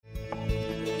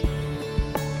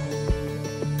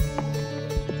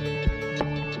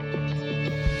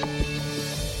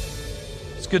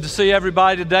good to see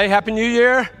everybody today. Happy New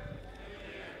Year.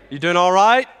 You doing all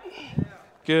right?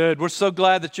 Good. We're so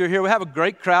glad that you're here. We have a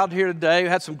great crowd here today. We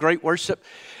had some great worship.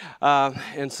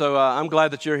 And so I'm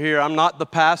glad that you're here. I'm not the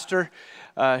pastor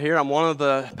here. I'm one of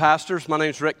the pastors. My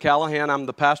name's Rick Callahan. I'm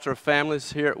the pastor of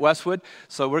families here at Westwood.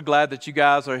 So we're glad that you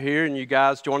guys are here and you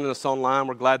guys joining us online.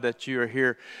 We're glad that you are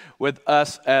here with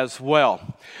us as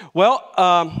well.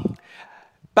 Well,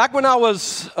 back when I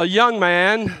was a young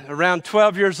man, around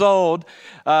 12 years old,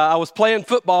 I was playing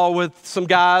football with some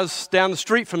guys down the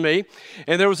street from me,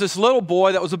 and there was this little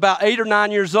boy that was about 8 or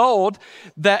 9 years old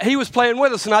that he was playing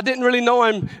with us, and I didn't really know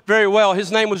him very well.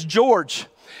 His name was George,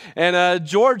 and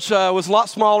George was a lot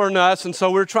smaller than us, and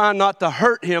so we were trying not to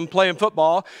hurt him playing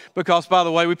football because, by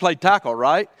the way, we played tackle,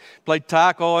 right? Played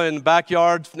tackle in the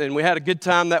backyard, and we had a good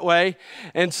time that way.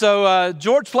 And so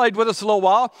George played with us a little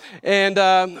while, and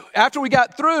after we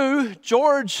got through,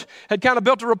 George had kind of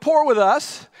built a rapport with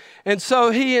us, and so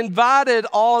he invited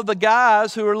all of the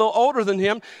guys who were a little older than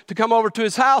him to come over to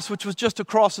his house, which was just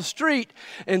across the street,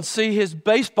 and see his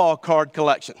baseball card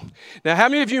collection. Now, how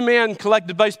many of you men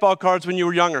collected baseball cards when you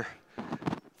were younger?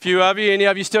 A few of you. Any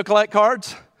of you still collect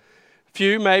cards? A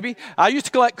few, maybe. I used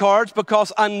to collect cards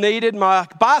because I needed my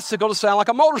bicycle to sound like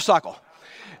a motorcycle.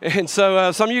 And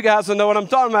so some of you guys will know what I'm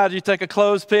talking about. You take a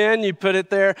clothespin, you put it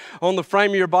there on the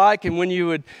frame of your bike, and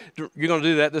you're going to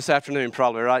do that this afternoon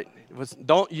probably, right?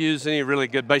 Don't use any really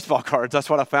good baseball cards. That's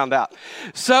what I found out.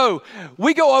 So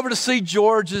we go over to see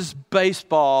George's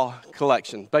baseball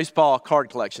card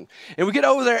collection. And we get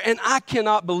over there, and I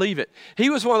cannot believe it. He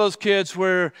was one of those kids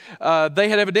where they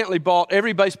had evidently bought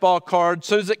every baseball card as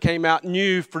soon as it came out,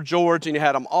 new for George, and he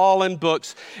had them all in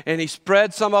books. And he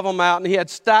spread some of them out, and he had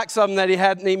stacks of them that he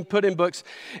hadn't even put in books.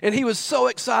 And he was so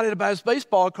excited about his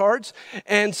baseball cards.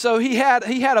 And so he had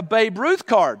a Babe Ruth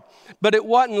card. But it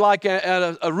wasn't like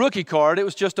a rookie card. It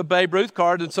was just a Babe Ruth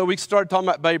card. And so we started talking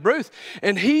about Babe Ruth.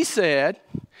 And he said,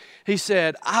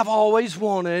 I've always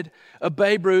wanted a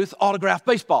Babe Ruth autographed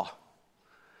baseball.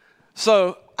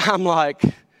 So I'm like,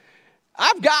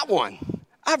 I've got one.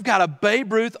 I've got a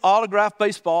Babe Ruth autographed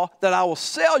baseball that I will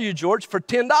sell you, George, for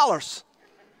 $10.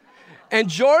 And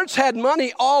George had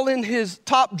money all in his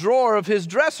top drawer of his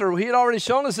dresser. He had already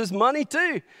shown us his money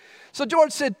too. So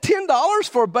George said, $10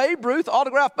 for a Babe Ruth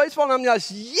autographed baseball? And I'm like,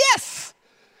 yes!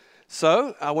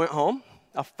 So I went home.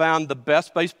 I found the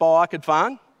best baseball I could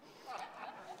find.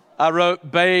 I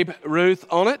wrote Babe Ruth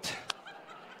on it.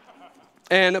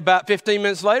 And about 15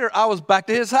 minutes later, I was back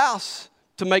to his house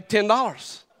to make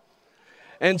 $10.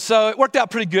 And so it worked out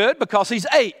pretty good because he's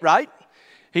 8, right?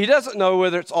 He doesn't know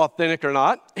whether it's authentic or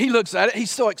not. He looks at it.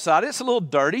 He's so excited. It's a little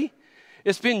dirty.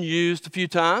 It's been used a few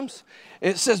times.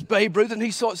 And it says Babe Ruth, and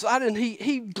he's so excited, and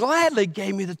he gladly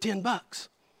gave me the $10.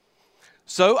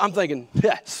 So I'm thinking,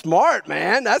 yeah, smart,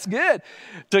 man. That's good.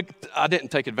 I didn't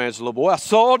take advantage of the little boy. I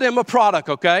sold him a product,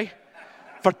 okay,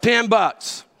 for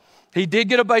 $10. He did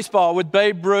get a baseball with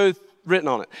Babe Ruth written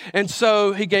on it. And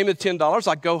so he gave me the $10.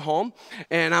 I go home,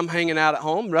 and I'm hanging out at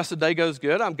home. The rest of the day goes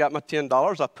good. I've got my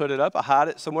 $10. I put it up. I hide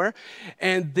it somewhere.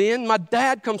 And then my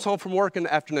dad comes home from work in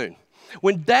the afternoon.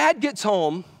 When Dad gets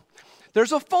home,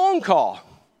 there's a phone call.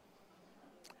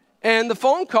 And the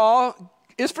phone call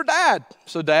is for Dad.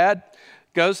 So Dad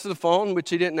goes to the phone, which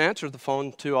he didn't answer the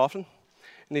phone too often.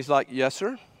 And he's like, yes,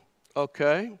 sir.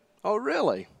 Okay. Oh,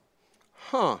 really?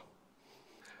 Huh.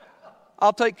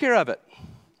 I'll take care of it.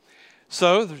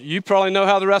 So you probably know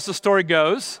how the rest of the story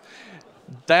goes.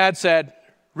 Dad said,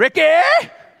 Ricky?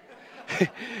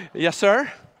 Yes, sir.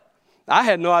 I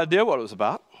had no idea what it was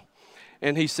about.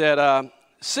 And he said,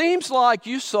 seems like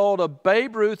you sold a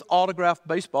Babe Ruth autographed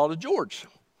baseball to George.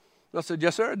 And I said,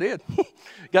 yes, sir, I did.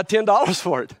 Got $10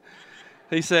 for it.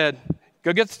 He said,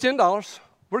 go get the $10.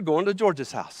 We're going to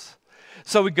George's house.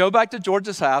 So we go back to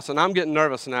George's house, and I'm getting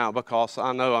nervous now because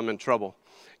I know I'm in trouble.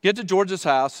 Get to George's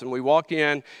house, and we walk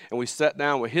in, and we sat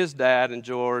down with his dad and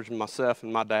George and myself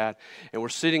and my dad, and we're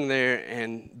sitting there,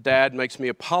 and Dad makes me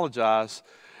apologize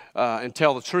and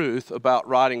tell the truth about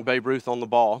writing Babe Ruth on the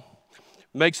ball.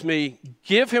 Makes me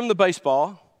give him the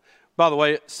baseball. By the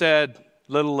way, it said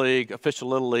Little League, official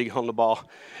Little League on the ball.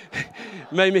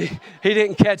 He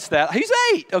didn't catch that. He's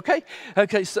 8, okay?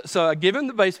 Okay, so I give him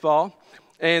the baseball,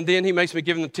 and then he makes me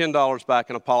give him the $10 back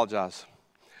and apologize.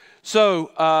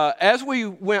 So as we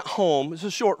went home, it's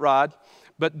a short ride,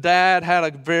 but Dad had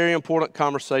a very important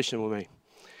conversation with me.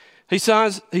 He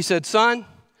said, son,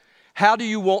 how do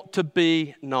you want to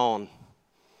be known?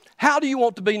 How do you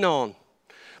want to be known?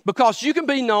 Because you can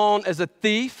be known as a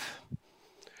thief,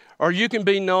 or you can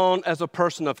be known as a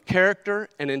person of character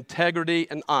and integrity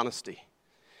and honesty.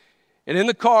 And in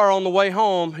the car on the way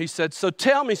home, he said, so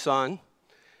tell me, son,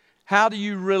 how do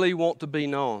you really want to be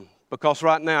known? Because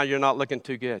right now you're not looking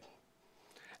too good.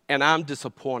 And I'm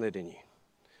disappointed in you.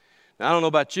 Now, I don't know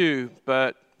about you,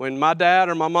 but when my dad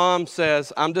or my mom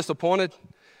says, I'm disappointed,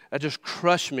 that just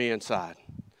crushed me inside.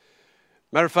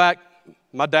 Matter of fact,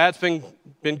 my dad's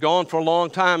been gone for a long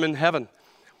time in heaven.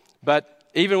 But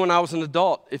even when I was an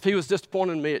adult, if he was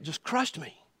disappointed in me, it just crushed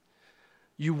me.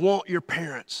 You want your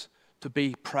parents to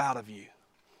be proud of you.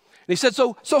 And he said,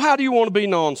 so how do you want to be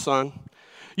known, son?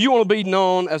 You want to be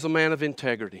known as a man of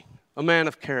integrity, a man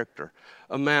of character,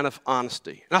 a man of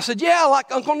honesty. And I said, yeah, like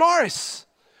Uncle Norris.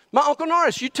 My Uncle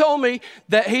Norris, you told me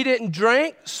that he didn't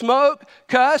drink, smoke,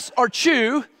 cuss, or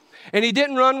chew, and he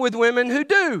didn't run with women who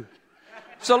do.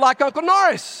 So like Uncle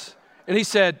Norris. And he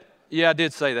said, yeah, I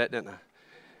did say that, didn't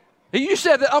I? You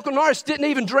said that Uncle Norris didn't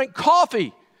even drink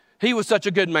coffee. He was such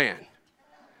a good man.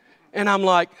 And I'm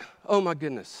like, oh my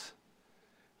goodness.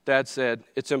 Dad said,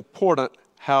 it's important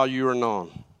how you are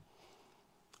known.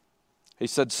 He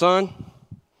said, son,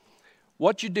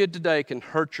 what you did today can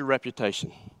hurt your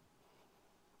reputation.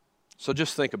 So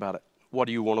just think about it. What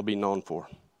do you want to be known for?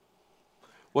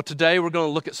 Well, today we're going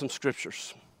to look at some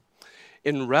scriptures.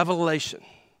 In Revelation,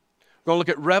 we're going to look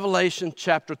at Revelation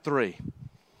chapter 3.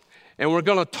 And we're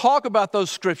going to talk about those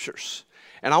scriptures.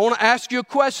 And I want to ask you a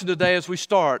question today as we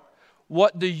start.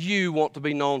 What do you want to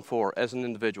be known for as an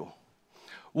individual?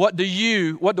 What do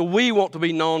we want to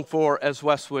be known for as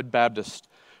Westwood Baptist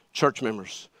church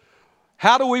members?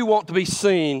 How do we want to be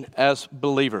seen as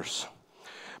believers?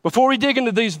 Before we dig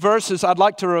into these verses, I'd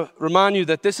like to remind you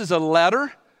that this is a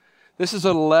letter. This is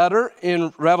a letter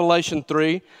in Revelation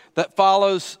 3 that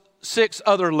follows 6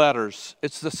 other letters.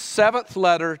 It's the 7th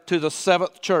letter to the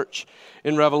 7th church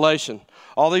in Revelation.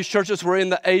 All these churches were in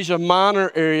the Asia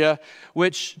Minor area,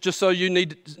 which, just so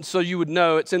you would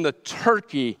know, it's in the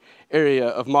Turkey area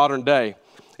of modern day.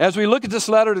 As we look at this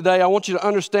letter today, I want you to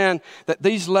understand that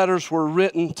these letters were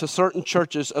written to certain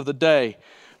churches of the day,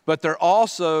 but they're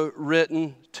also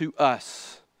written to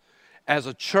us as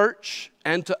a church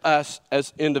and to us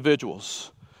as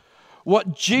individuals.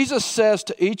 What Jesus says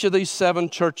to each of these 7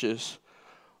 churches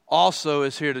also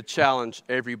is here to challenge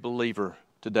every believer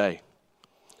today.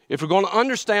 If we're going to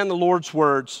understand the Lord's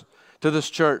words to this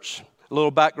church, a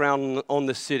little background on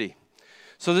this city.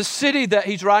 So this city that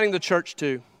he's writing the church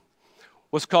to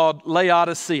was called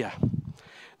Laodicea.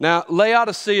 Now,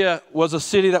 Laodicea was a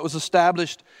city that was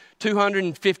established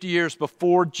 250 years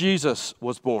before Jesus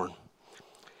was born.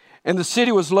 And the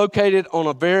city was located on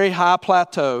a very high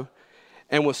plateau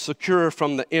and was secure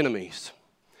from the enemies.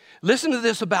 Listen to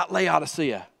this about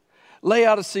Laodicea.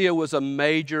 Laodicea was a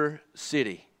major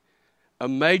city. A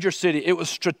major city. It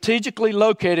was strategically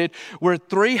located where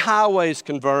 3 highways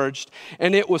converged,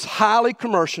 and it was highly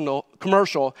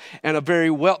commercial and a very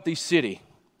wealthy city.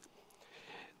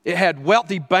 It had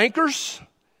wealthy bankers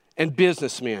and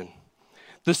businessmen.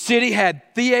 The city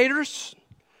had theaters.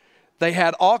 They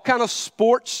had all kinds of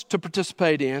sports to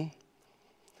participate in.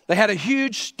 They had a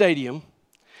huge stadium.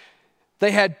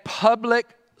 They had public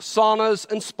saunas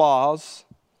and spas,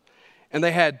 and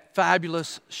they had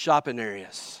fabulous shopping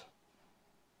areas.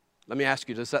 Let me ask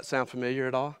you, does that sound familiar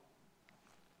at all?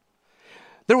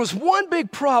 There was one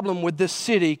big problem with this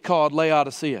city called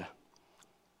Laodicea.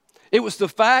 It was the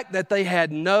fact that they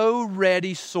had no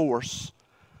ready source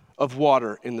of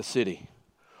water in the city.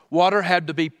 Water had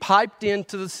to be piped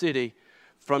into the city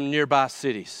from nearby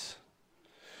cities.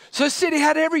 So the city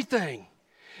had everything.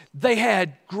 They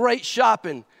had great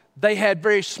shopping. They had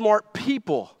very smart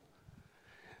people.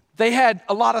 They had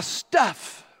a lot of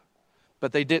stuff,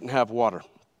 but they didn't have water.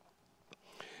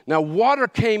 Now, water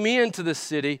came into the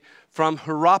city from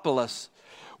Hierapolis,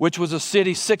 which was a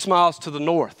city 6 miles to the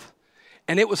north.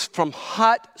 And it was from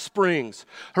hot springs.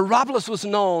 Hierapolis was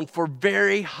known for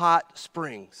very hot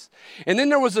springs. And then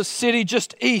there was a city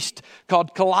just east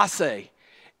called Callahan,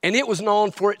 and it was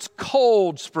known for its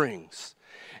cold springs.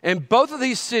 And both of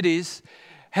these cities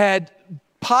had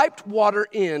piped water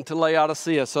into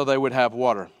Laodicea so they would have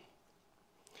water.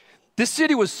 This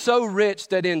city was so rich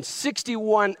that in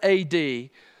 61 AD,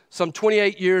 some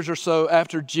 28 years or so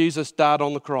after Jesus died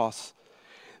on the cross,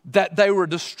 that they were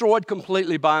destroyed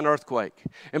completely by an earthquake.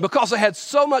 And because they had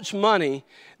so much money,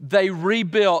 they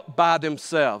rebuilt by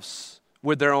themselves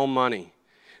with their own money.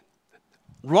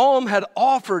 Rome had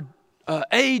offered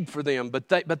aid for them, but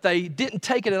they didn't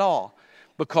take it at all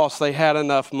because they had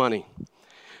enough money.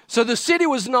 So the city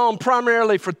was known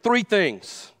primarily for 3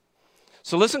 things.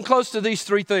 So listen close to these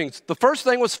 3 things. The first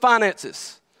thing was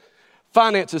finances.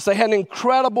 Finances. They had an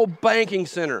incredible banking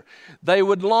center. They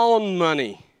would loan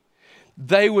money.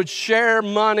 They would share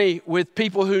money with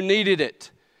people who needed it.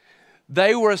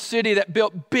 They were a city that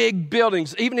built big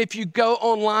buildings. Even if you go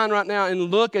online right now and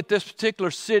look at this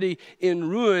particular city in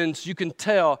ruins, you can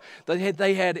tell that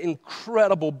they had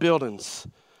incredible buildings.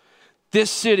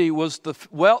 This city was the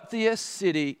wealthiest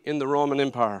city in the Roman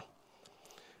Empire.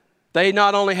 They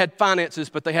not only had finances,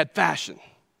 but they had fashion.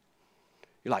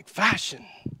 You're like, fashion?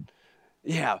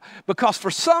 Yeah, because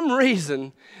for some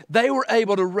reason, they were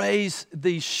able to raise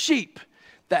these sheep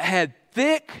that had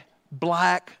thick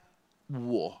black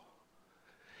wool.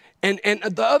 And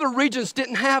the other regions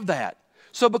didn't have that.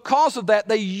 So because of that,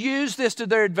 they used this to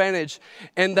their advantage,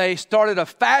 and they started a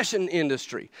fashion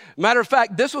industry. Matter of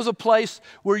fact, this was a place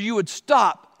where you would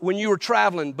stop when you were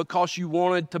traveling because you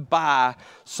wanted to buy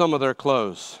some of their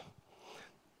clothes.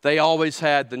 They always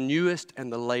had the newest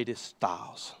and the latest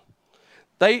styles.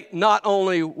 They not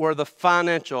only were the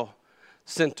financial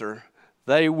center,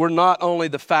 they were not only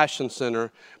the fashion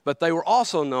center, but they were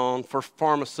also known for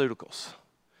pharmaceuticals.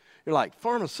 You're like,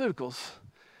 pharmaceuticals?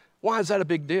 Why is that a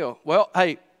big deal? Well,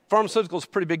 hey, pharmaceuticals is a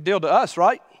pretty big deal to us,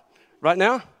 right? Right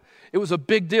now? It was a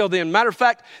big deal then. Matter of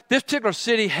fact, this particular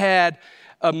city had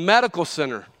a medical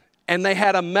center, and they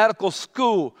had a medical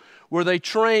school where they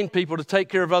trained people to take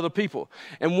care of other people.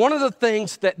 And one of the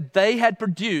things that they had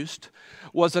produced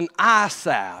was an eye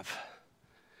salve.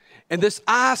 And this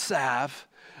eye salve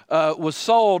was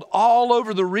sold all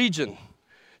over the region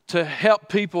to help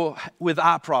people with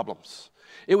eye problems.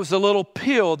 It was a little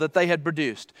pill that they had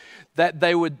produced, that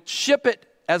they would ship it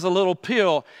as a little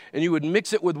pill, and you would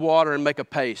mix it with water and make a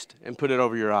paste and put it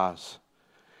over your eyes.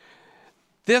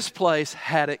 This place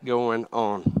had it going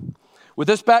on. With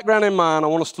this background in mind, I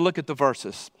want us to look at the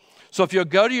verses. So if you'll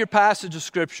go to your passage of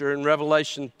Scripture in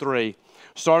Revelation 3,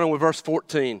 starting with verse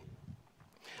 14.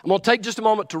 I'm going to take just a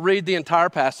moment to read the entire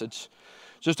passage,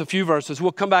 just a few verses.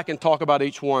 We'll come back and talk about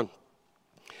each one.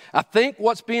 I think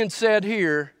what's being said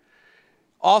here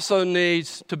also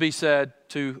needs to be said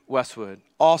to Westwood,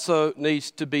 also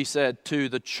needs to be said to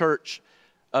the church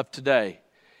of today,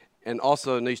 and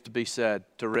also needs to be said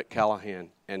to Rick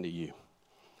Callahan and to you.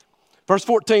 Verse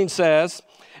 14 says,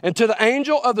 "And to the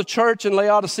angel of the church in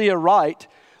Laodicea write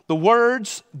the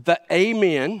words, the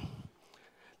Amen,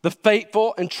 the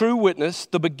faithful and true witness,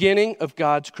 the beginning of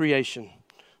God's creation."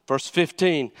 Verse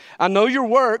 15, "I know your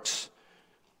works.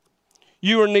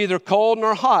 You are neither cold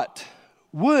nor hot.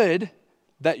 Would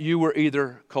that you were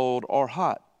either cold or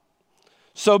hot.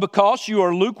 So because you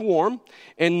are lukewarm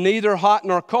and neither hot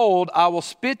nor cold, I will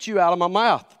spit you out of my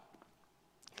mouth.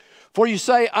 For you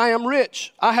say, I am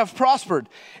rich, I have prospered,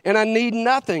 and I need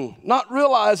nothing, not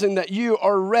realizing that you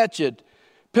are wretched,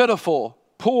 pitiful,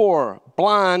 poor,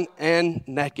 blind, and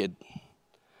naked.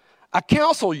 I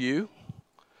counsel you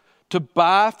to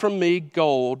buy from me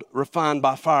gold refined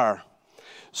by fire,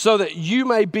 so that you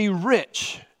may be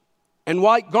rich, and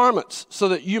white garments, so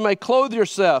that you may clothe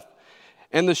yourself,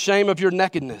 and the shame of your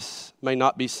nakedness may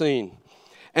not be seen,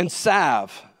 and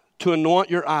salve to anoint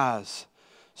your eyes,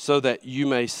 so that you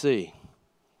may see.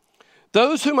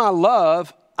 Those whom I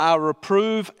love, I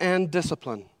reprove and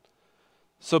discipline.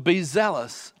 So be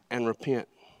zealous and repent.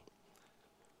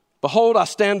 Behold, I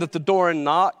stand at the door and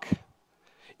knock.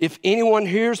 If anyone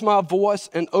hears my voice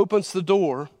and opens the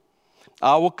door,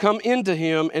 I will come into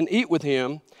him and eat with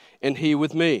him, and he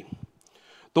with me.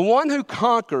 The one who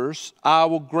conquers, I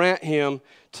will grant him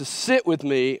to sit with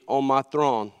me on my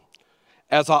throne,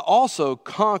 as I also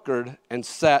conquered and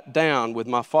sat down with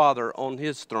my Father on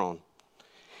his throne.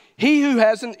 He who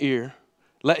has an ear,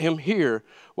 let him hear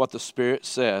what the Spirit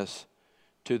says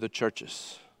to the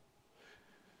churches.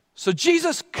 So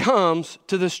Jesus comes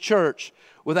to this church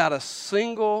without a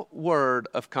single word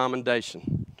of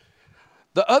commendation.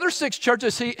 The other 6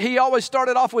 churches, he always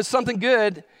started off with something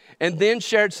good and then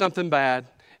shared something bad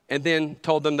and then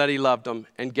told them that he loved them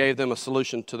and gave them a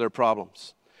solution to their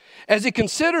problems. As he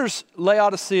considers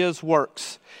Laodicea's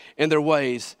works and their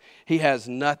ways, he has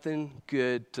nothing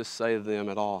good to say to them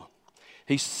at all.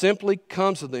 He simply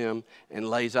comes to them and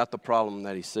lays out the problem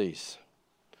that he sees.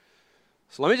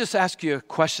 So let me just ask you a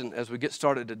question as we get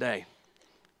started today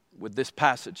with this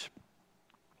passage.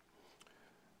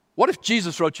 What if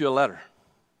Jesus wrote you a letter?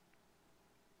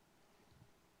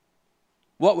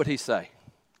 What would he say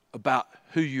about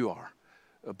who you are,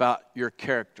 about your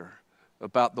character,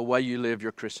 about the way you live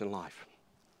your Christian life?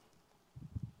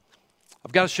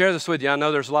 I've got to share this with you. I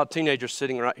know there's a lot of teenagers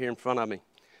sitting right here in front of me.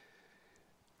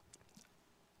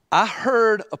 I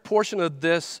heard a portion of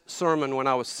this sermon when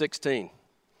I was 16.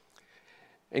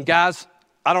 And guys,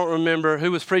 I don't remember who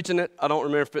was preaching it. I don't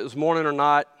remember if it was morning or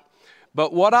night.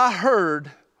 But what I heard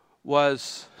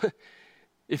was,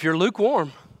 if you're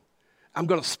lukewarm, I'm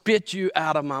going to spit you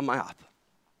out of my mouth.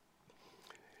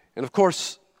 And of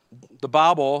course, the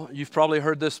Bible, you've probably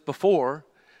heard this before,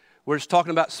 where it's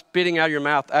talking about spitting out of your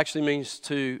mouth actually means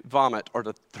to vomit or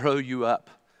to throw you up.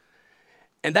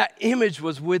 And that image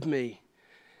was with me.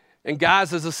 And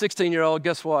guys, as a 16-year-old,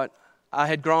 guess what? I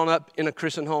had grown up in a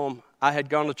Christian home. I had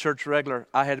gone to church regular.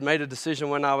 I had made a decision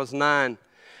when I was 9.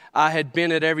 I had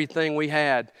been at everything we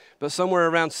had. But somewhere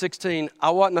around 16,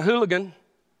 I wasn't a hooligan,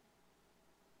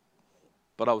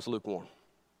 but I was lukewarm.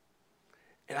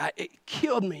 And it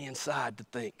killed me inside to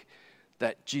think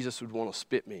that Jesus would want to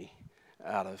spit me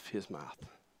out of his mouth.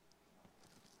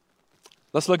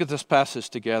 Let's look at this passage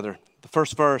together. The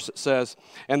first verse, it says,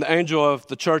 "And the angel of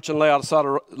the church in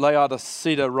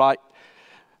Laodicea write,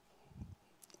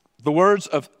 the words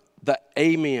of the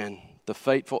Amen, the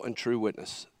faithful and true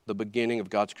witness, the beginning of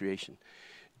God's creation."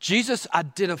 Jesus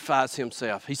identifies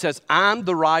himself. He says, I'm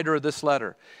the writer of this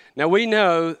letter. Now we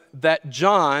know that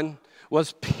John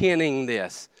was penning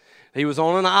this. He was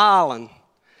on an island,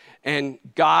 and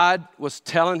God was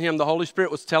telling him, the Holy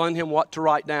Spirit was telling him what to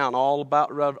write down all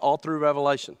through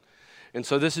Revelation. And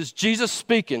so this is Jesus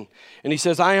speaking, and he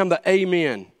says, I am the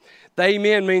Amen. The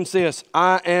Amen means this: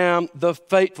 I am the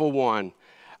faithful one.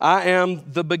 I am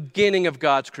the beginning of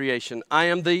God's creation. I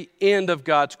am the end of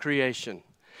God's creation.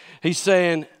 He's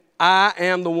saying, I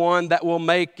am the one that will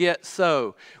make it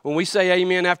so. When we say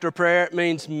amen after a prayer, it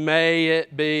means may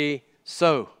it be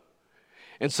so.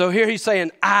 And so here he's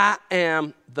saying, I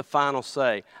am the final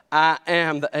say. I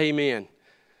am the amen.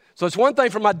 So it's one thing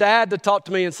for my dad to talk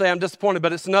to me and say I'm disappointed,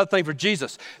 but it's another thing for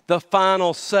Jesus, the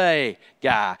final say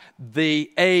guy, the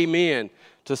amen,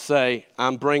 to say,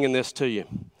 I'm bringing this to you.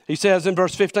 He says in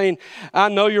verse 15, I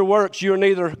know your works. You are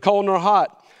neither cold nor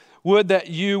hot. Would that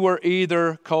you were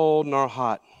either cold nor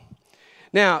hot.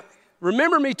 Now,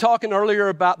 remember me talking earlier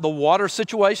about the water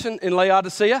situation in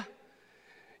Laodicea?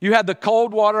 You had the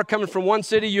cold water coming from one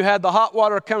city. You had the hot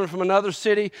water coming from another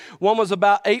city. One was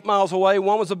about 8 miles away.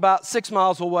 One was about 6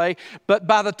 miles away. But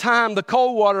by the time the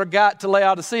cold water got to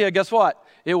Laodicea, guess what?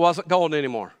 It wasn't cold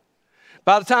anymore.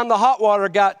 By the time the hot water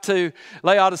got to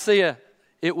Laodicea,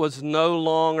 it was no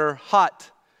longer hot,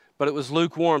 but it was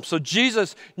lukewarm. So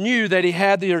Jesus knew that he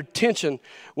had their attention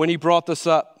when he brought this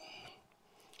up.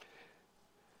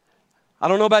 I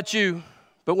don't know about you,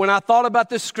 but when I thought about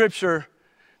this scripture,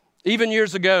 even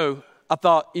years ago, I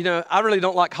thought, I really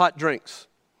don't like hot drinks.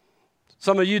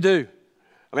 Some of you do.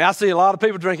 I mean, I see a lot of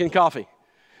people drinking coffee.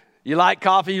 You like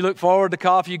coffee, you look forward to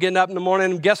coffee, you're getting up in the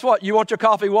morning, and guess what? You want your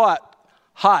coffee what?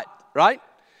 Hot, right?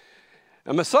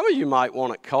 I mean, some of you might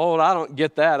want it cold. I don't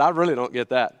get that. I really don't get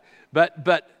that.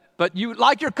 But you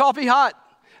like your coffee hot.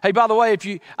 Hey, by the way,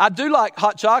 I do like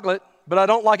hot chocolate, but I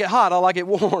don't like it hot. I like it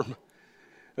warm.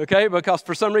 Okay, because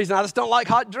for some reason I just don't like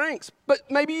hot drinks, but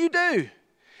maybe you do.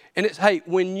 And hey,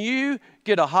 when you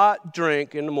get a hot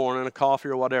drink in the morning, a coffee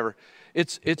or whatever,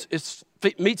 it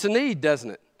meets a need, doesn't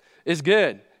it? It's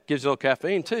good. Gives you a little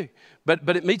caffeine too,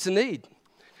 but it meets a need.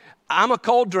 I'm a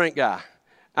cold drink guy.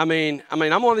 I mean, I'm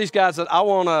one of these guys that I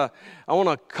want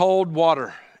a cold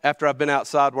water after I've been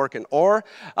outside working, or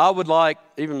I would like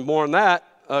even more than that,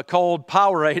 a cold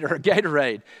Powerade or a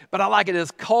Gatorade. But I like it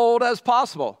as cold as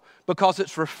possible because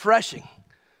it's refreshing.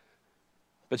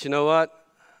 But you know what?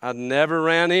 I never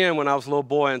ran in when I was a little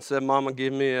boy and said, Mama,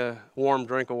 give me a warm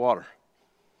drink of water.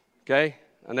 Okay?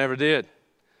 I never did.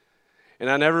 And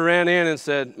I never ran in and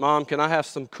said, Mom, can I have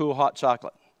some cool hot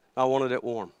chocolate? I wanted it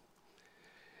warm.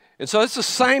 And so it's the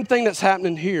same thing that's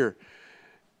happening here.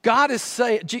 God is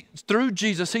saying, through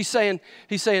Jesus, he's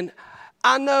saying,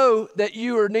 I know that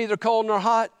you are neither cold nor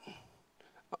hot.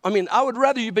 I would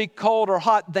rather you be cold or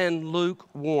hot than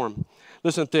lukewarm.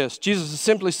 Listen to this. Jesus is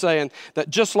simply saying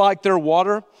that just like their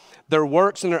water, their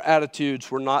works and their attitudes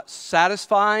were not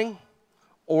satisfying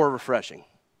or refreshing.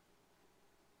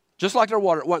 Just like their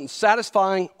water, it wasn't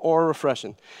satisfying or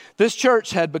refreshing. This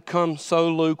church had become so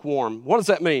lukewarm. What does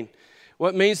that mean? Well,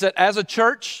 it means that as a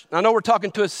church, I know we're talking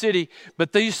to a city,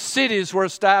 but these cities were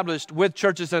established with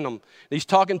churches in them. He's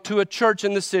talking to a church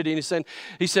in the city, and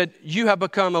he said, you have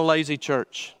become a lazy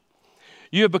church.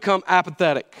 You have become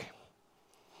apathetic.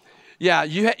 Yeah,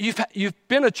 you've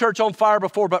been a church on fire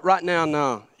before, but right now,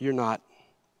 no, you're not.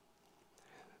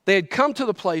 They had come to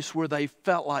the place where they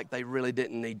felt like they really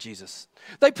didn't need Jesus.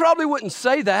 They probably wouldn't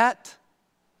say that,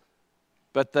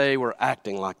 but they were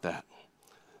acting like that.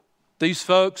 These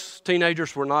folks,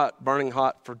 teenagers, were not burning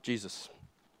hot for Jesus.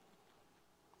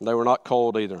 They were not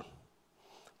cold either.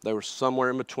 They were somewhere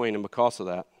in between, and because of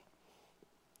that,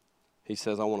 he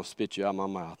says, I want to spit you out of my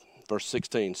mouth. Verse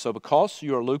 16, so because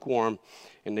you are lukewarm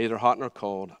and neither hot nor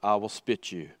cold, I will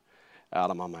spit you out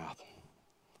of my mouth.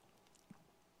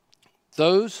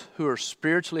 Those who are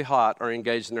spiritually hot are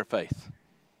engaged in their faith.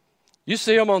 You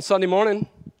see them on Sunday morning.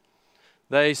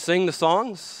 They sing the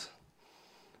songs.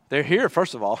 They're here,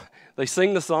 first of all. They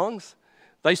sing the songs.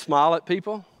 They smile at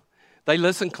people. They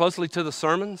listen closely to the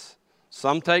sermons.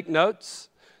 Some take notes.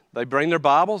 They bring their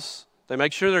Bibles. They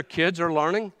make sure their kids are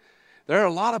learning. There are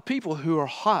a lot of people who are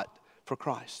hot for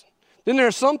Christ. Then there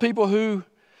are some people who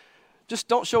just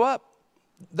don't show up.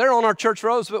 They're on our church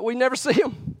rows, but we never see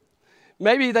them.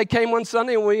 Maybe they came one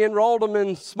Sunday and we enrolled them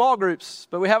in small groups,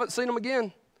 but we haven't seen them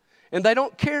again. And they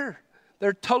don't care.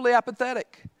 They're totally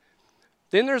apathetic.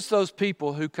 Then there's those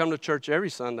people who come to church every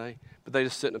Sunday, but they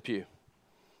just sit in a pew.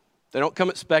 They don't come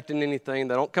expecting anything.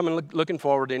 They don't come in looking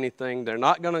forward to anything. They're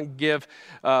not going to give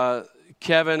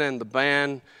Kevin and the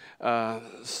band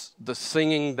the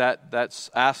singing that's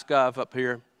asked of up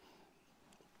here.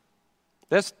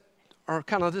 That's are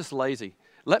kind of just lazy.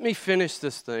 Let me finish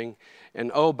this thing.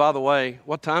 And oh, by the way,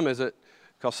 what time is it?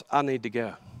 Because I need to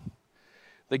go.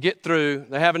 They get through.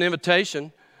 They have an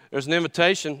invitation. There's an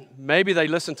invitation. Maybe they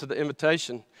listen to the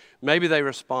invitation. Maybe they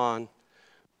respond.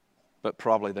 But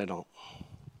probably they don't.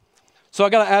 So I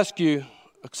got to ask you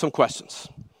some questions.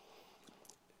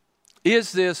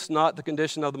 Is this not the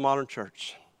condition of the modern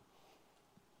church?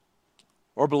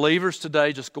 Or believers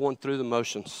today just going through the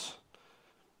motions?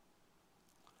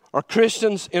 Are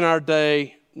Christians in our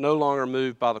day no longer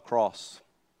moved by the cross?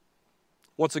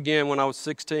 Once again, when I was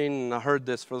 16 and I heard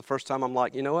this for the first time, I'm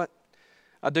like, you know what?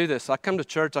 I do this. I come to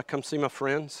church. I come see my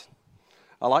friends.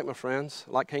 I like my friends.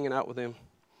 I like hanging out with them.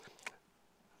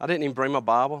 I didn't even bring my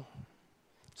Bible.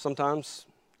 Sometimes,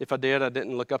 if I did, I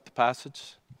didn't look up the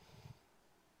passage.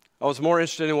 I was more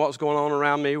interested in what was going on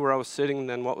around me where I was sitting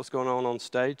than what was going on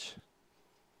stage.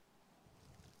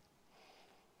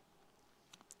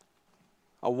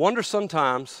 I wonder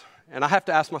sometimes, and I have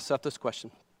to ask myself this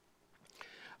question.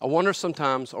 I wonder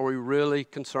sometimes, are we really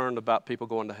concerned about people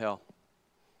going to hell?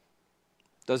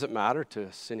 Does it matter to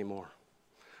us anymore?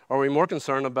 Are we more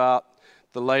concerned about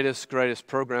the latest, greatest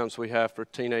programs we have for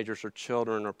teenagers or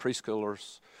children or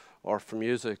preschoolers or for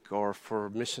music or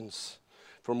for missions?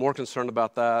 If we're more concerned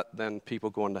about that than people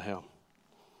going to hell.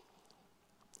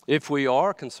 If we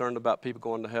are concerned about people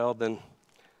going to hell, then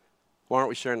why aren't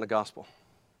we sharing the gospel?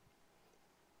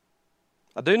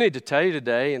 I do need to tell you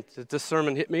today, and this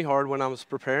sermon hit me hard when I was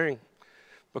preparing,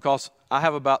 because I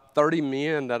have about 30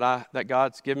 men that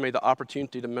God's given me the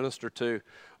opportunity to minister to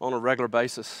on a regular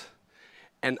basis.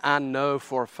 And I know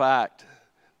for a fact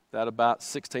that about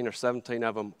 16 or 17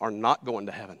 of them are not going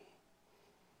to heaven.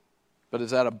 But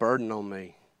is that a burden on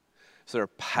me? Is there a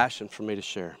passion for me to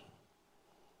share?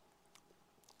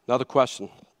 Another question.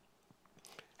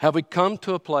 Have we come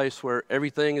to a place where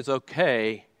everything is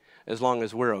okay as long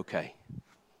as we're okay?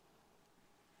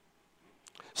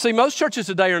 See, most churches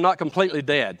today are not completely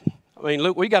dead. I mean,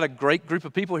 look, we got a great group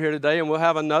of people here today, and we'll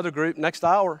have another group next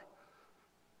hour.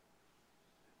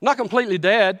 Not completely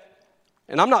dead,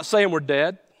 and I'm not saying we're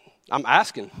dead. I'm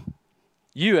asking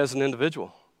you as an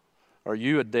individual, are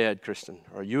you a dead Christian?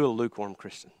 Are you a lukewarm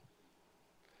Christian?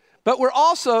 But we're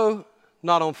also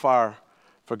not on fire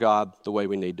for God the way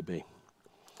we need to be.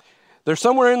 They're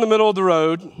somewhere in the middle of the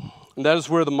road, and that is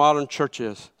where the modern church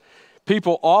is.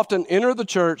 People often enter the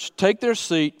church, take their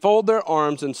seat, fold their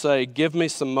arms, and say, "Give me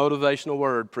some motivational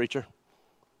word, preacher."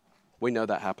 We know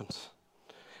that happens.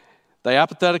 They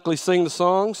apathetically sing the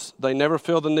songs. They never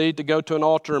feel the need to go to an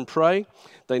altar and pray.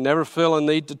 They never feel a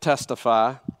need to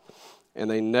testify. And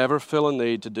they never feel a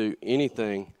need to do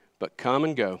anything but come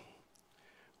and go.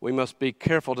 We must be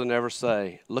careful to never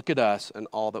say, "Look at us and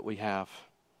all that we have.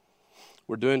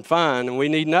 We're doing fine and we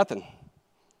need nothing."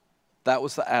 That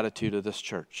was the attitude of this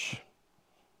church.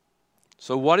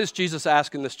 So what is Jesus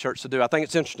asking this church to do? I think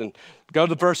it's interesting. Go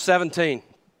to verse 17.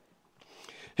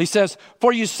 He says,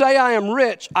 "For you say I am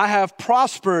rich, I have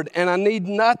prospered, and I need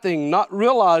nothing, not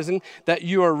realizing that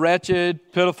you are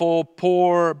wretched, pitiful,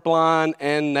 poor, blind,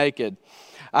 and naked.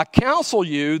 I counsel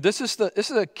you," this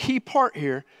is a key part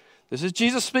here. This is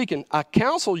Jesus speaking. "I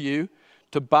counsel you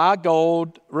to buy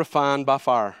gold refined by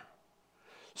fire,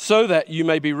 so that you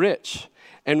may be rich,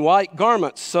 and white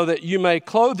garments, so that you may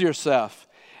clothe yourself,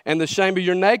 and the shame of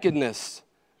your nakedness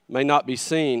may not be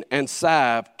seen, and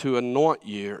salve to anoint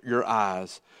your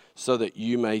eyes, so that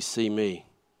you may see me."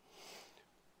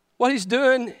 What he's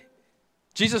doing,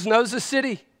 Jesus knows the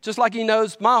city, just like he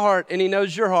knows my heart, and he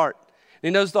knows your heart. And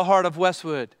he knows the heart of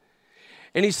Westwood.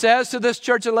 And he says to this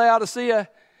church in Laodicea,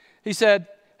 he said,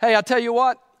 "Hey, I tell you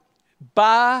what,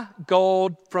 buy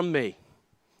gold from me.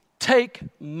 Take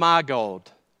my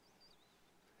gold.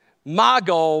 My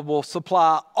gold will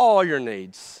supply all your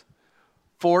needs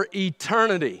for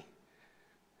eternity.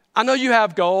 I know you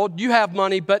have gold, you have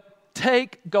money, but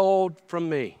take gold from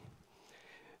me.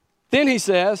 Then he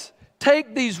says,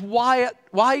 take these white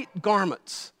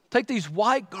garments. Take these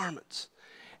white garments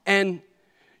and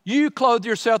you clothe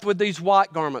yourself with these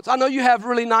white garments. I know you have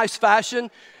really nice fashion.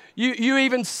 You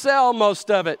even sell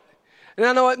most of it. And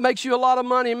I know it makes you a lot of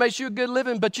money. It makes you a good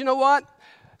living. But you know what?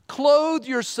 Clothe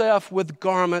yourself with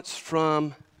garments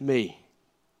from me.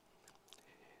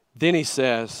 Then he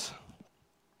says,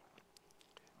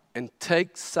 and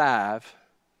take salve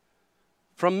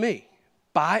from me.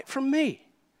 Buy it from me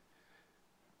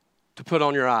to put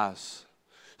on your eyes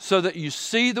so that you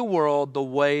see the world the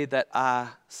way that I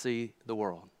see the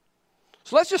world.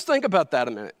 So let's just think about that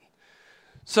a minute.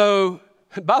 So,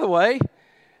 by the way,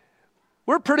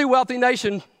 we're a pretty wealthy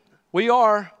nation. We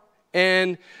are.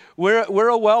 And we're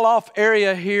a well-off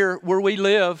area here where we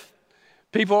live.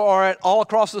 People are all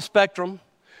across the spectrum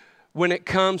when it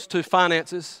comes to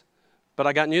finances. But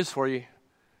I got news for you.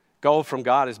 Gold from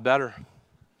God is better.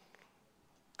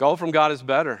 Gold from God is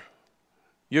better.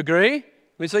 You agree?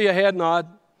 Let me see your head nod.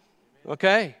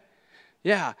 Okay.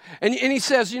 Yeah. And he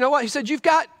says, you know what? He said, you've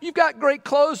got great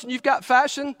clothes and you've got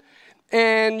fashion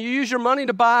and you use your money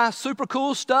to buy super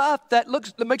cool stuff that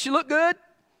makes you look good.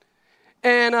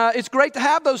 And it's great to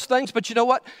have those things, but you know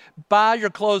what? Buy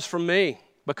your clothes from me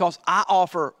because I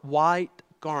offer white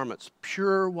garments,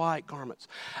 pure white garments.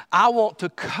 I want to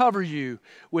cover you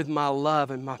with my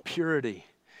love and my purity.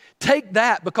 Take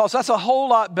that because that's a whole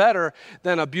lot better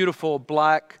than a beautiful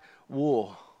black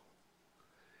wool.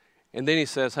 And then he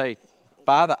says, hey,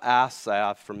 buy the eye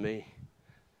salve from me.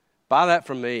 Buy that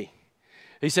from me.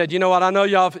 He said, you know what, I know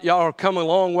y'all are coming a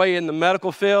long way in the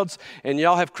medical fields, and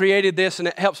y'all have created this, and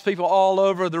it helps people all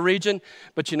over the region.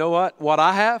 But you know what? What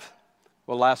I have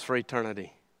will last for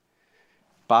eternity.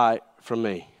 Buy it from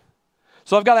me.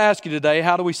 So I've got to ask you today,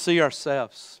 how do we see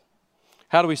ourselves?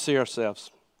 How do we see ourselves?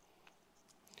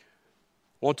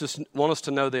 Want us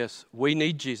to know this. We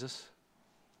need Jesus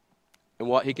and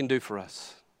what he can do for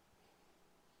us.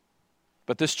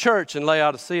 But this church in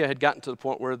Laodicea had gotten to the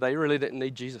point where they really didn't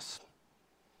need Jesus.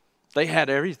 They had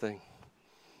everything.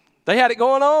 They had it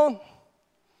going on.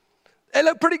 They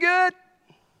looked pretty good.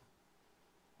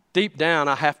 Deep down,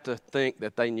 I have to think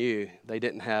that they knew they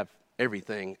didn't have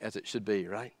everything as it should be,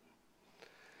 right?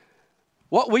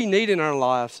 What we need in our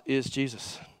lives is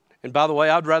Jesus. And by the way,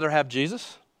 I'd rather have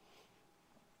Jesus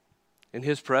in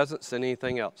his presence than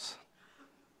anything else.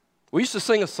 We used to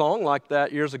sing a song like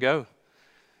that years ago.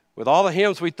 With all the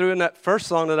hymns we threw in that first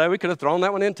song today, we could have thrown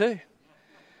that one in too.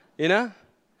 You know?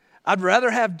 I'd rather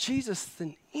have Jesus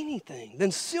than anything,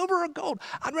 than silver or gold.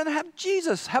 I'd rather have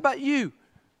Jesus. How about you?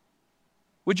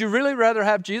 Would you really rather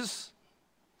have Jesus?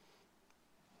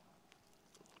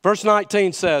 Verse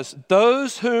 19 says,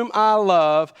 those whom I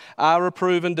love, I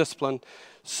reprove and discipline.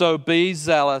 So be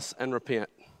zealous and repent.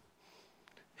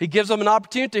 He gives them an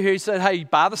opportunity here. He said, hey,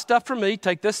 buy the stuff from me.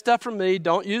 Take this stuff from me.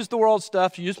 Don't use the world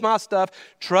stuff. Use my stuff.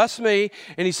 Trust me.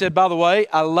 And he said, by the way,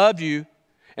 I love you,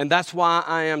 and that's why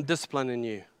I am disciplining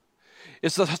you.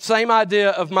 It's the same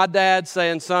idea of my dad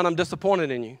saying, son, I'm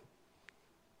disappointed in you,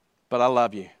 but I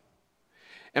love you.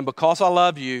 And because I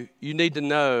love you, you need to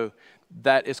know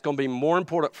that it's going to be more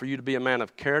important for you to be a man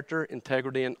of character,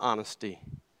 integrity, and honesty,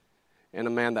 and a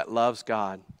man that loves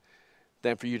God,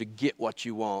 than for you to get what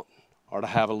you want or to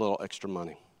have a little extra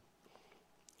money.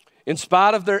 In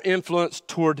spite of their influence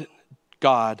toward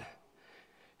God,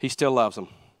 he still loves them.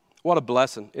 What a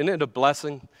blessing. Isn't it a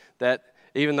blessing that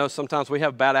even though sometimes we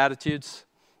have bad attitudes,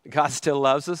 God still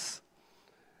loves us?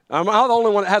 I'm the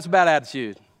only one that has a bad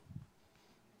attitude.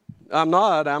 I'm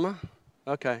not, am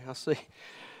I? Okay, I see.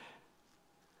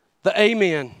 The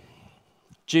Amen.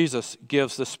 Jesus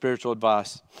gives this spiritual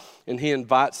advice, and he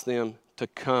invites them to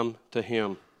come to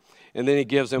him. And then he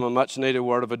gives them a much-needed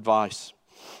word of advice.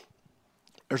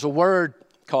 There's a word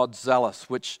called zealous,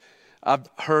 which I've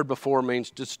heard before means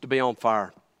just to be on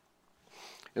fire.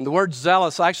 And the word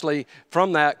zealous, actually,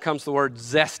 from that comes the word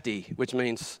zesty, which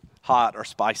means hot or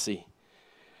spicy.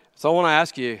 So I want to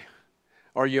ask you,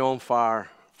 are you on fire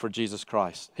for Jesus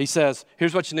Christ? He says,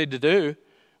 here's what you need to do.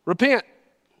 Repent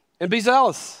and be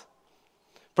zealous.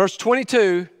 Verse 20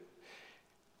 through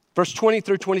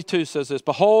 22 says this,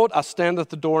 behold, I stand at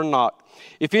the door and knock.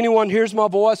 If anyone hears my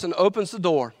voice and opens the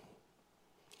door,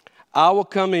 I will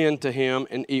come in to him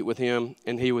and eat with him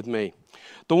and he with me.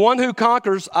 The one who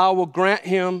conquers, I will grant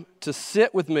him to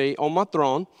sit with me on my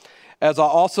throne, as I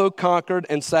also conquered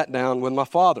and sat down with my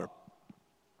Father.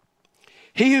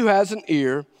 He who has an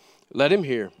ear, let him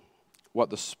hear what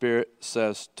the Spirit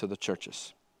says to the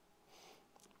churches.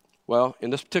 Well, in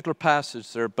this particular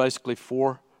passage, there are basically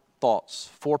four thoughts,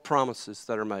 four promises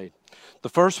that are made. The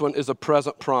first one is a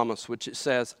present promise, which it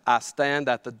says, I stand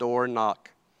at the door and knock.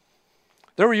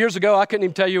 There were years ago, I couldn't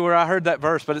even tell you where I heard that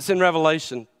verse, but it's in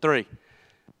Revelation 3,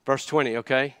 verse 20,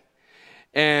 okay?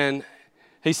 And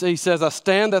he says, I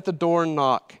stand at the door and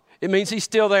knock. It means he's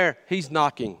still there. He's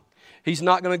knocking. He's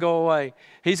not going to go away.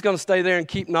 He's going to stay there and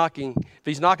keep knocking. If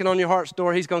he's knocking on your heart's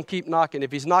door, he's going to keep knocking.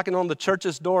 If he's knocking on the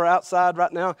church's door outside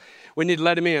right now, we need to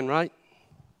let him in, right?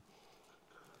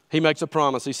 He makes a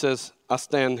promise. He says, I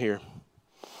stand here.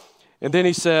 And then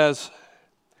he says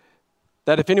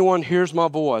that if anyone hears my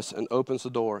voice and opens the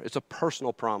door, it's a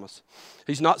personal promise.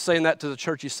 He's not saying that to the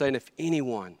church. He's saying if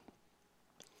anyone,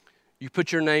 you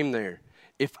put your name there.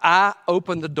 If I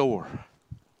open the door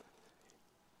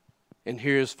and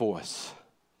hear his voice,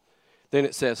 then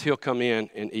it says he'll come in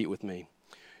and eat with me.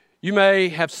 You may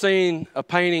have seen a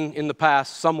painting in the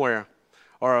past somewhere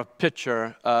or a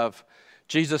picture of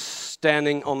Jesus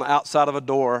standing on the outside of a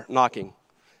door knocking.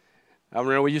 I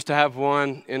remember we used to have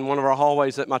one in one of our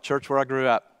hallways at my church where I grew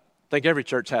up. I think every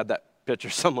church had that picture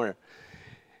somewhere.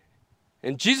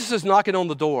 And Jesus is knocking on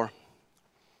the door.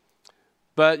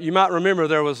 But you might remember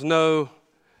there was no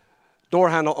door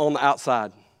handle on the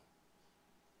outside.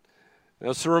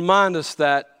 It's to remind us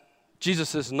that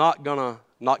Jesus is not going to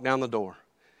knock down the door.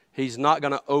 He's not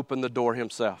going to open the door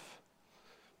himself.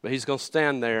 But he's going to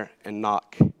stand there and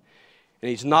knock. And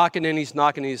he's knocking and he's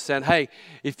knocking and he's saying, hey,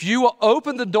 if you will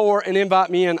open the door and invite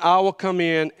me in, I will come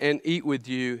in and eat with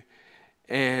you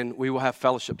and we will have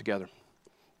fellowship together.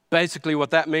 Basically what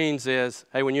that means is,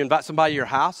 hey, when you invite somebody to your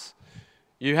house,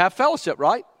 you have fellowship,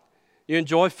 right? You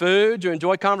enjoy food, you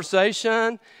enjoy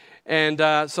conversation. And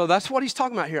so that's what he's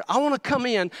talking about here. I want to come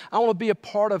in. I want to be a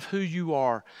part of who you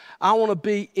are. I want to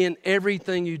be in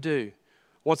everything you do.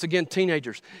 Once again,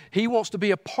 teenagers, he wants to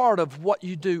be a part of what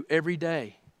you do every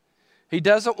day. He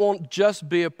doesn't want just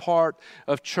be a part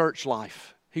of church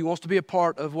life. He wants to be a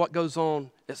part of what goes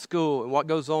on at school and what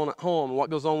goes on at home and what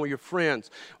goes on with your friends,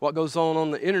 what goes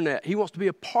on the internet. He wants to be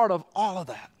a part of all of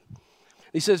that.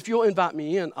 He says, if you'll invite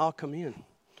me in, I'll come in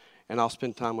and I'll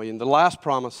spend time with you. And the last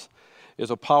promise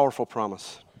is a powerful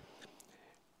promise.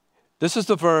 This is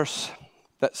the verse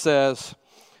that says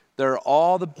there are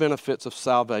all the benefits of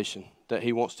salvation that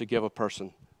he wants to give a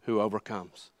person who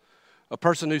overcomes. A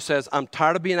person who says, I'm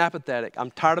tired of being apathetic.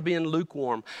 I'm tired of being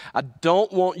lukewarm. I don't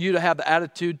want you to have the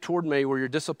attitude toward me where you're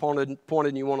disappointed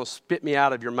and you want to spit me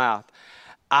out of your mouth.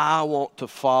 I want to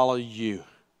follow you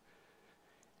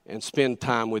and spend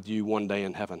time with you one day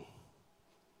in heaven.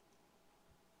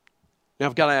 Now,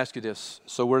 I've got to ask you this.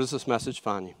 So where does this message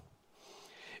find you?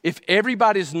 If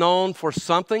everybody's known for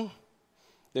something,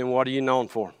 then what are you known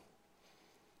for?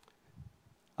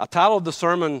 I titled the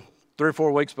sermon 3 or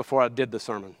 4 weeks before I did the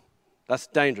sermon. That's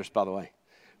dangerous, by the way.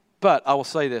 But I will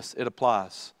say this, it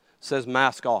applies. It says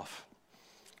mask off.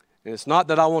 And it's not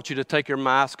that I want you to take your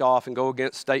mask off and go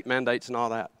against state mandates and all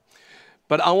that.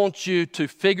 But I want you to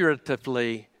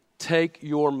figuratively take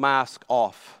your mask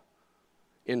off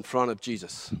in front of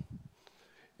Jesus.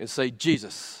 And say,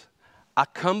 Jesus, I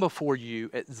come before you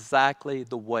exactly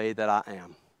the way that I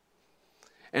am.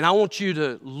 And I want you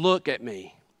to look at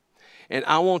me. And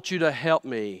I want you to help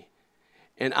me.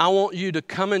 And I want you to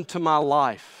come into my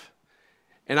life.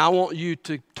 And I want you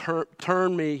to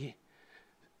turn me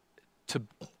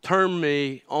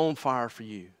on fire for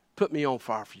you. Put me on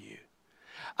fire for you.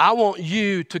 I want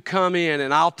you to come in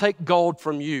and I'll take gold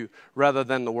from you rather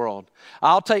than the world.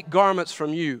 I'll take garments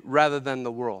from you rather than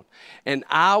the world. And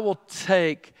I will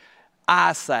take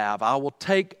eye salve. I will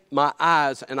take my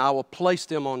eyes and I will place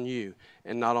them on you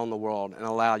and not on the world and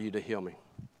allow you to heal me.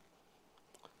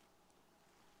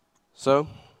 So,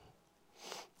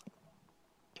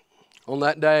 on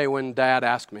that day when Dad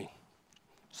asked me,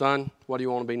 son, what do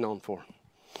you want to be known for?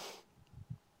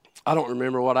 I don't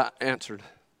remember what I answered,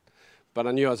 but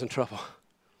I knew I was in trouble.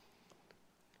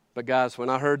 But guys, when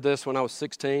I heard this when I was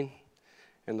 16,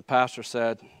 and the pastor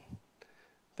said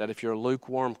that if you're a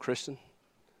lukewarm Christian,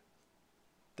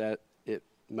 that it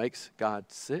makes God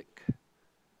sick,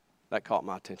 that caught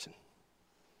my attention.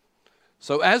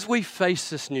 So as we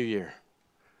face this new year,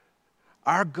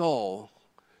 our goal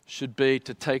should be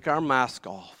to take our mask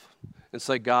off and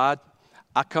say, God,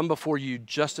 I come before you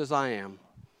just as I am.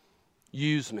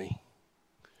 Use me.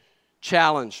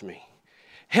 Challenge me.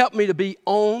 Help me to be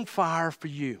on fire for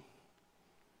you.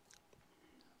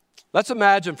 Let's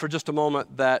imagine for just a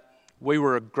moment that we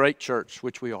were a great church,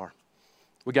 which we are.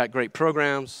 We got great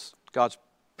programs. God's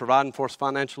providing for us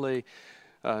financially.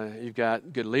 You've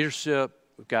got good leadership.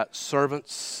 We've got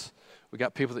servants. We've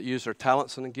got people that use their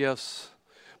talents and gifts.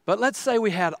 But let's say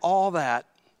we had all that.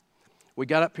 We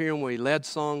got up here and we led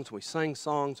songs, we sang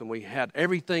songs, and we had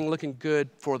everything looking good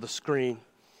for the screen.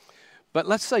 But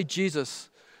let's say Jesus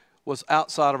was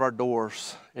outside of our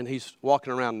doors, and he's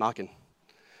walking around knocking.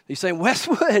 He's saying,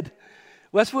 Westwood,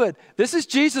 this is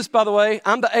Jesus, by the way.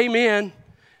 I'm the amen.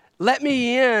 Let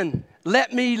me in.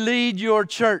 Let me lead your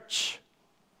church.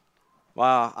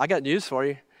 Wow, I got news for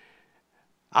you.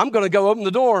 I'm going to go open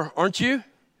the door, aren't you?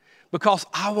 Because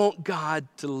I want God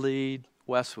to lead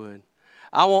Westwood.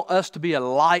 I want us to be a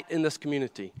light in this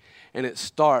community. And it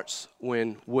starts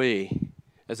when we,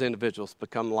 as individuals,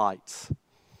 become lights.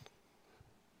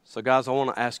 So guys, I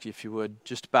want to ask you, if you would,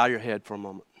 just bow your head for a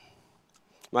moment.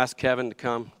 I'm going to ask Kevin to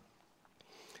come.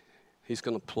 He's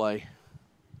going to play.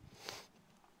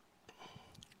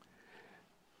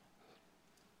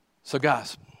 So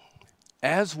guys,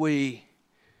 as we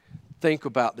think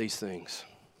about these things,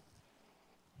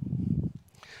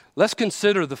 let's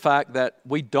consider the fact that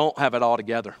we don't have it all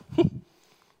together.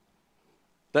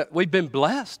 That we've been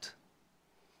blessed.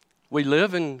 We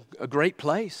live in a great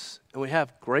place, and we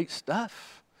have great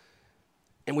stuff.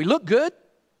 And we look good.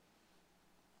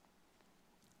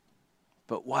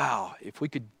 But wow, if we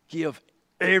could give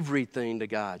everything to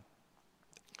God,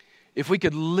 if we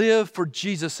could live for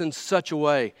Jesus in such a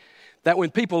way that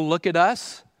when people look at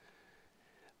us,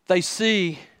 they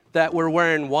see that we're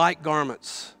wearing white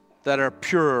garments that are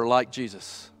pure like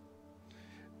Jesus.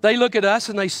 They look at us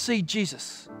and they see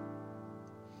Jesus.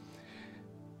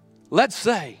 Let's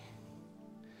say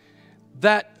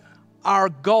that our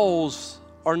goals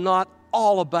are not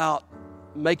all about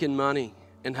making money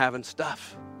and having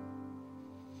stuff,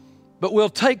 but we'll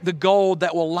take the gold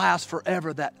that will last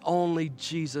forever that only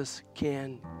Jesus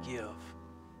can give.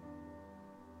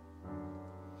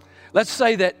 Let's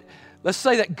say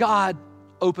that God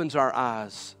opens our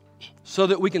eyes so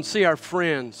that we can see our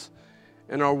friends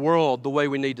and our world the way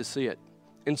we need to see it.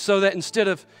 And so that instead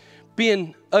of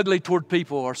being ugly toward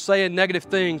people or saying negative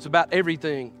things about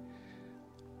everything,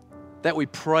 that we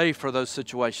pray for those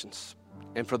situations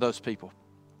and for those people.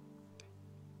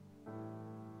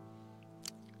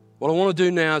 What I want to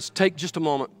do now is take just a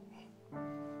moment.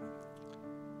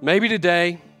 Maybe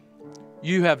today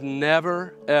you have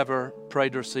never, ever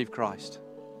prayed to receive Christ.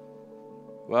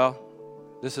 Well,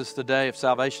 this is the day of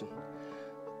salvation.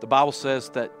 The Bible says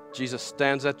that Jesus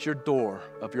stands at your door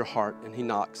of your heart and he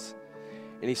knocks.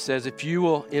 And he says, if you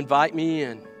will invite me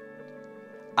in,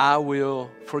 I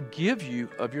will forgive you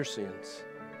of your sins.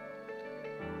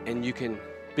 And you can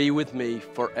be with me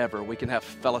forever. We can have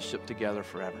fellowship together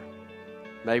forever.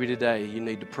 Maybe today you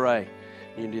need to pray.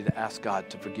 You need to ask God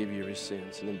to forgive you of your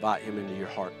sins and invite him into your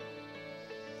heart.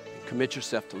 And commit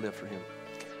yourself to live for him.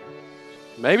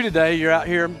 Maybe today you're out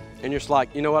here and you're just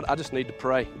like, you know what, I just need to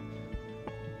pray.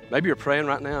 Maybe you're praying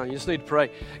right now. You just need to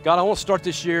pray. God, I want to start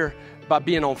this year by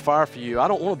being on fire for you. I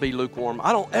don't want to be lukewarm.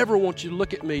 I don't ever want you to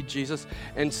look at me, Jesus,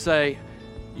 and say,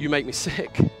 you make me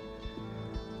sick.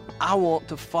 I want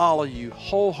to follow you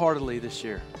wholeheartedly this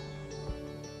year.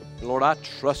 And Lord, I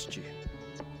trust you.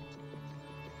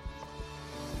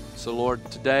 So Lord,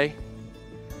 today,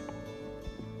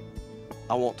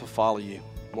 I want to follow you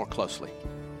more closely.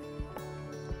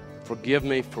 Forgive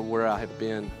me for where I have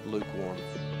been lukewarm.